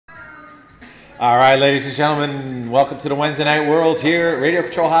All right, ladies and gentlemen, welcome to the Wednesday Night Worlds here at Radio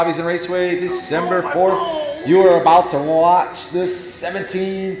Control Hobbies and Raceway, December 4th. You are about to watch the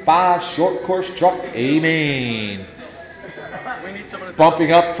 17.5 short course truck A main.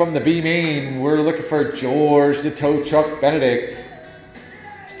 Bumping up from the B main, we're looking for George the tow truck Benedict.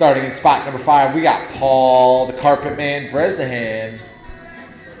 Starting in spot number 5, we got Paul the carpet man Bresnahan.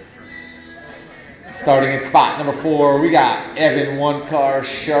 Starting in spot number 4, we got Evan one car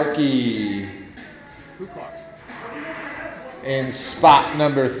Sharky. In spot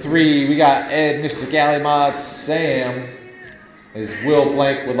number 3, we got Ed, Mr. Gallimod, Sam, as Will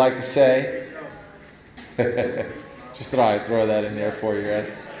Blank would like to say. Just thought I'd throw that in there for you,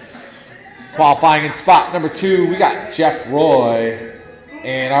 Ed. Qualifying in spot number 2, we got Jeff Roy.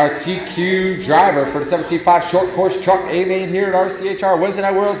 And our TQ driver for the 17.5 short course truck A main here at RCHR Wednesday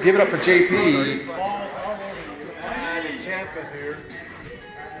Night Worlds. Give it up for JP.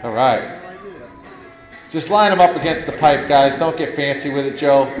 All right. Just line them up against the pipe, guys. Don't get fancy with it,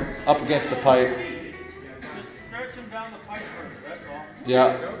 Joe. Up against the pipe. Just stretch them down the pipe first, that's all.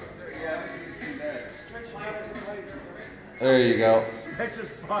 Yeah. There you go.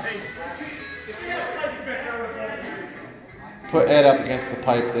 Put Ed up against the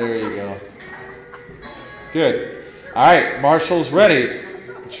pipe. There you go. Good. All right, Marshall's ready.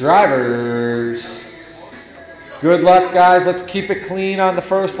 Drivers. Good luck, guys. Let's keep it clean on the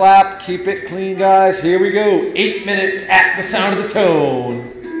first lap. Keep it clean, guys. Here we go. 8 minutes at the sound of the tone.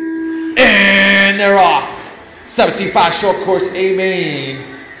 And they're off. 17.5 short course A main.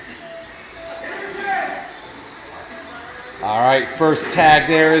 All right, first tag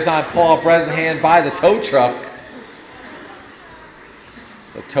there is on Paul Bresnahan by the tow truck.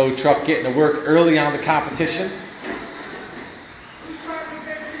 So tow truck getting to work early on the competition.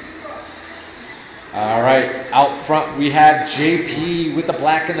 All right, out front we have JP with the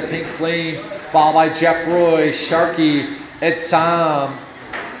black and the pink flame, followed by Jeff Roy, Sharky, Ed Sam,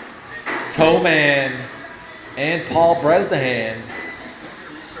 Towman, and Paul Bresnahan.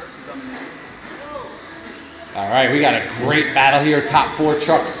 All right, we got a great battle here. Top 4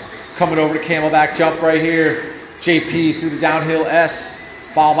 trucks coming over to Camelback jump right here. JP through the downhill S,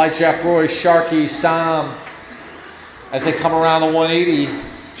 followed by Jeff Roy, Sharky, Sam. As they come around the 180,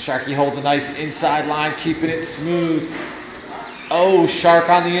 Sharky holds a nice inside line, keeping it smooth. Oh, Shark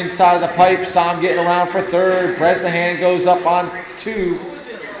on the inside of the pipe. Sam getting around for 3rd. Bresnahan goes up on 2.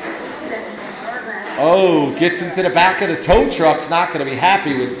 Oh, gets into the back of the tow truck's not going to be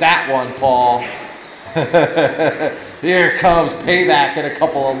happy with that one, Paul. Here comes payback in a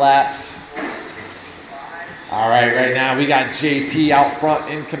couple of laps. All right, right now we got JP out front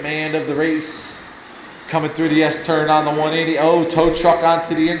in command of the race. Coming through the S-turn on the 180. Oh, tow truck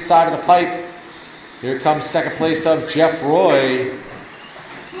onto the inside of the pipe. Here comes second place of Jeff Roy.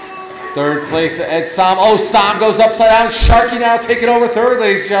 3rd place of Ed Sam. Oh, Sam goes upside down. Sharky now taking over 3rd,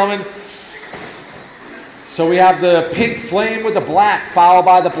 ladies and gentlemen. So we have the pink flame with the black, followed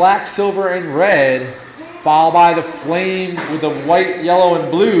by the black, silver, and red. Followed by the flame with the white, yellow,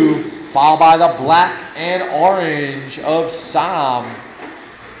 and blue. Followed by the black and orange of Sam.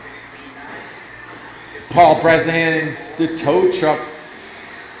 Paul Bresnahan and the tow truck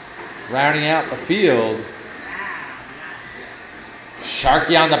rounding out the field.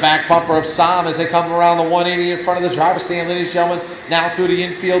 Sharky on the back bumper of Sam as they come around the 180 in front of the driver's stand, ladies and gentlemen. Now through the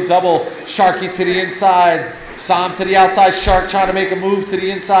infield double. Sharky to the inside. Sam to the outside. Shark trying to make a move to the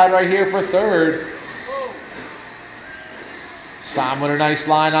inside right here for 3rd. Sam with a nice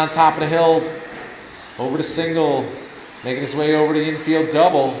line on top of the hill. Over to single. Making his way over to the infield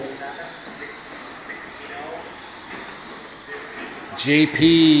double.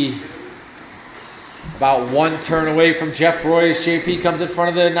 JP about 1 turn away from Jeff Roy as JP comes in front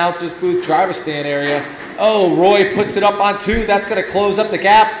of the announcer's booth driver stand area. Oh, Roy puts it up on 2. That's going to close up the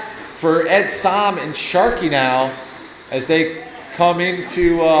gap for Ed Sam and Sharky now as they come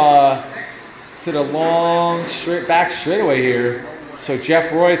into to the long back straightaway here. So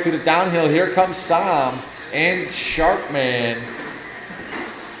Jeff Roy through the downhill. Here comes Sam and Sharkman.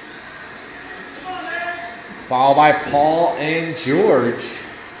 Followed by Paul and George.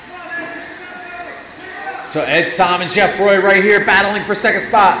 So Ed Sam and Jeff Roy right here battling for 2nd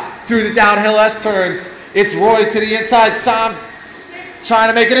spot through the downhill S-turns. It's Roy to the inside. Sam trying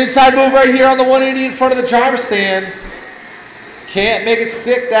to make an inside move right here on the 180 in front of the driver's stand. Can't make it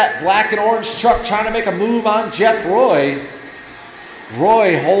stick. That black and orange truck trying to make a move on Jeff Roy.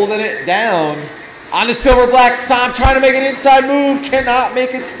 Roy holding it down. On the silver black, Sam trying to make an inside move. Cannot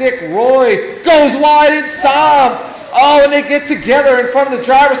make it stick. Roy goes wide and Sam. Oh, and they get together in front of the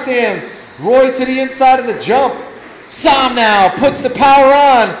driver's stand. Roy to the inside of the jump. Sam now puts the power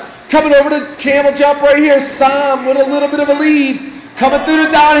on. Coming over to camel jump right here. Sam with a little bit of a lead. Coming through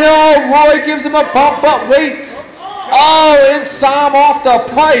the downhill. Roy gives him a bump, but waits. Oh, and Sam off the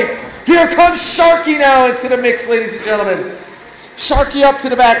pipe. Here comes Sharky now into the mix, ladies and gentlemen. Sharky up to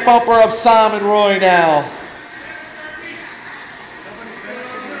the back bumper of Sam and Roy now.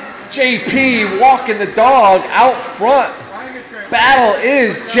 JP walking the dog out front. Battle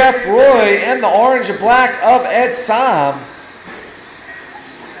is Jeff Roy and the orange and black of Ed Sam.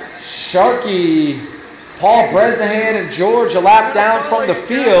 Sharky, Paul Bresnahan, and George a lap down from the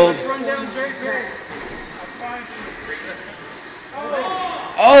field.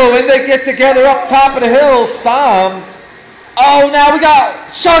 Oh, and they get together up top of the hill. Sam. Oh, now we got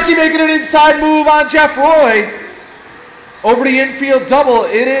Sharky making an inside move on Jeff Roy. Over the infield double,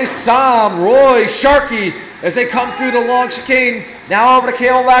 it is Sam, Roy, Sharky as they come through the long chicane. Now over to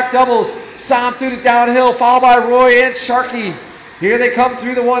camel back doubles. Sam through the downhill, followed by Roy and Sharky. Here they come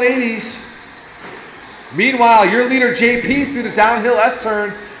through the 180s. Meanwhile, your leader JP through the downhill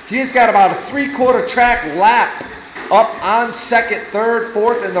S-turn. He's got about a 3/4 track lap up on second, third,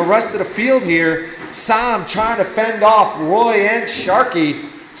 fourth, and the rest of the field here. Sam trying to fend off Roy and Sharky.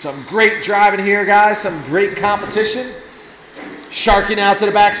 Some great driving here, guys. Some great competition. Sharky now to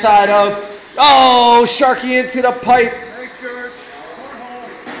the backside of, oh, Sharky into the pipe.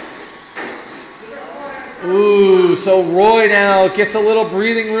 Ooh, so Roy now gets a little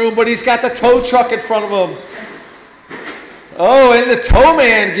breathing room, but he's got the tow truck in front of him. Oh, and the tow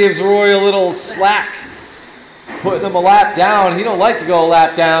man gives Roy a little slack, putting him a lap down. He don't like to go a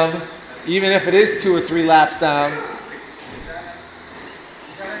lap down, even if it is 2 or 3 laps down.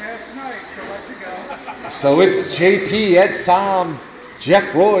 So it's JP, Ed Sam,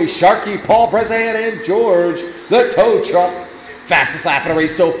 Jeff Roy, Sharky, Paul Bresnahan, and George, the tow truck. Fastest lap in the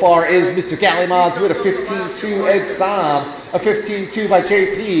race so far is Mr. Gallimonds with a 15.2, Ed Sam, a 15.2 by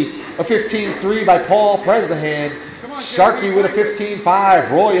JP, a 15.3 by Paul Bresnahan, Sharky with a 15.5,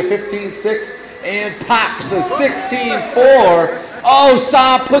 Roy a 15.6, and Pops a 16.4. Oh,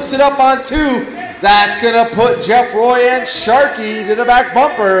 Sam puts it up on 2. That's going to put Jeff Roy and Sharky to the back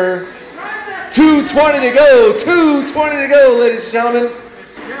bumper. 2:20 to go, 2:20 to go, ladies and gentlemen.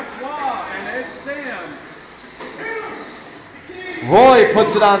 It's Jeff Law and Ed Sam. Roy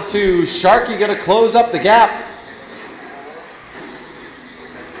puts it on 2. Sharky going to close up the gap.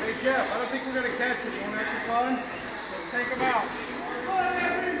 Hey Jeff, I don't think we're going to catch him. You want to have some fun? Let's take him out.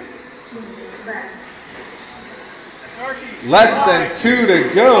 Sharky. Less than 2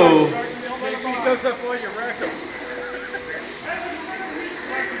 to go. JP goes up while you wreck him.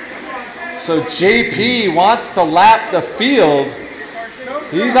 So JP wants to lap the field.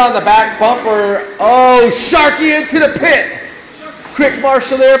 He's on the back bumper. Oh, Sharky into the pit. Quick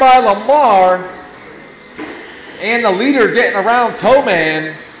marshal there by Lamar. And the leader getting around tow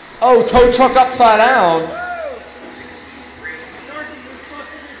man. Oh, tow truck upside down.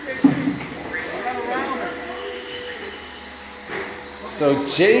 So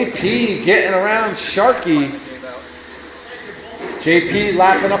JP getting around Sharky. JP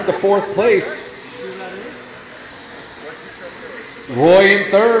lapping up to 4th place. Roy in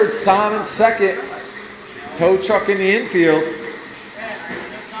 3rd, Sam in 2nd. Tow truck in the infield.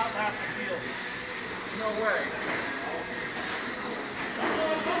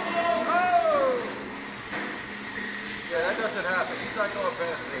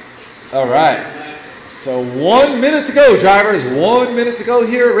 All right. So 1 minute to go, drivers. 1 minute to go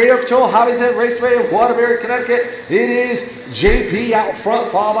here at Radio Control, Hobbies and Raceway in Waterbury, Connecticut. It is JP out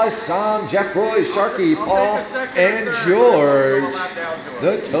front, followed by Sam, Jeff Roy, Sharky, Paul, and George,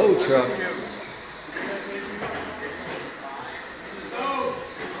 the tow truck.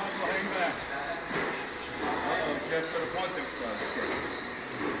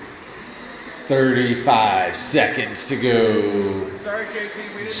 $35 seconds to go. Sorry, JP,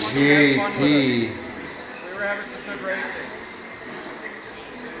 we didn't want you to have fun with us. We were having some good racing.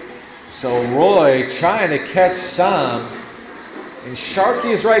 So Roy trying to catch Sam. And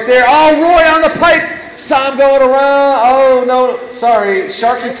Sharky is right there. Oh, Roy on the pipe. Sam going around. Oh, no, sorry.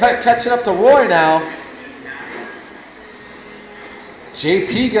 Sharky catching up to Roy now.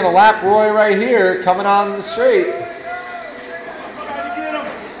 JP going to lap Roy right here, coming on the straight.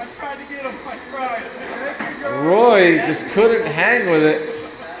 Roy just couldn't hang with it.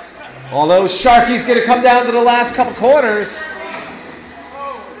 Although Sharky's going to come down to the last couple corners.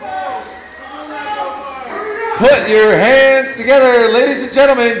 Put your hands together, ladies and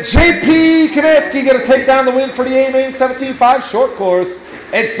gentlemen. JP Kamansky going to take down the win for the A-Main 17.5 short course.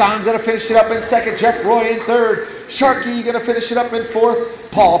 Ed Sam going to finish it up in 2nd. Jeff Roy in 3rd. Sharky going to finish it up in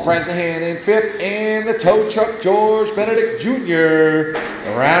 4th. Paul Bresnahan in 5th. And the tow truck George Benedict Jr.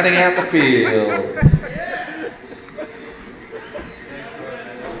 rounding out the field.